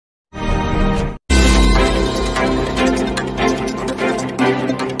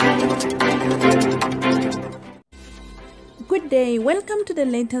day, welcome to the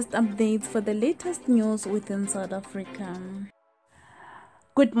latest updates for the latest news within South Africa.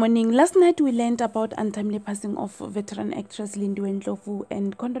 Good morning. Last night we learned about untimely passing of veteran actress Lindiwe Ndlovu,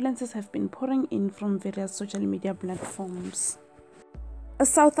 and condolences have been pouring in from various social media platforms.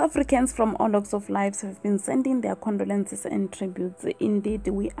 South Africans from all walks of life have been sending their condolences and tributes. Indeed,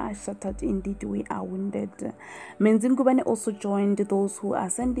 we are shattered. Indeed, we are wounded. Menzi Ngubane also joined those who are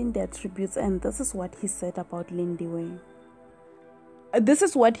sending their tributes, and this is what he said about Lindiwe. This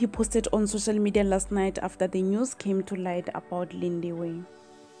is what he posted on social media last night after the news came to light about Lindiwe.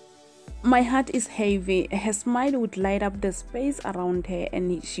 My heart is heavy. Her smile would light up the space around her,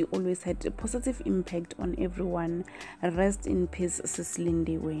 and she always had a positive impact on everyone. Rest in peace, Sis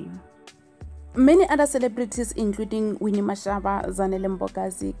Lindiwe. Many other celebrities, including Winnie Mashaba, Zanele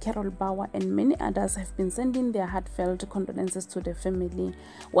Mbokazi, Carol Bauer, and many others have been sending their heartfelt condolences to the family.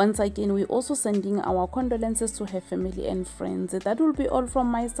 Once again, we're also sending our condolences to her family and friends. That will be all from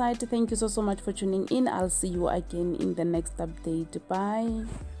my side. Thank you so much for tuning in. I'll see you again in the next update. Bye.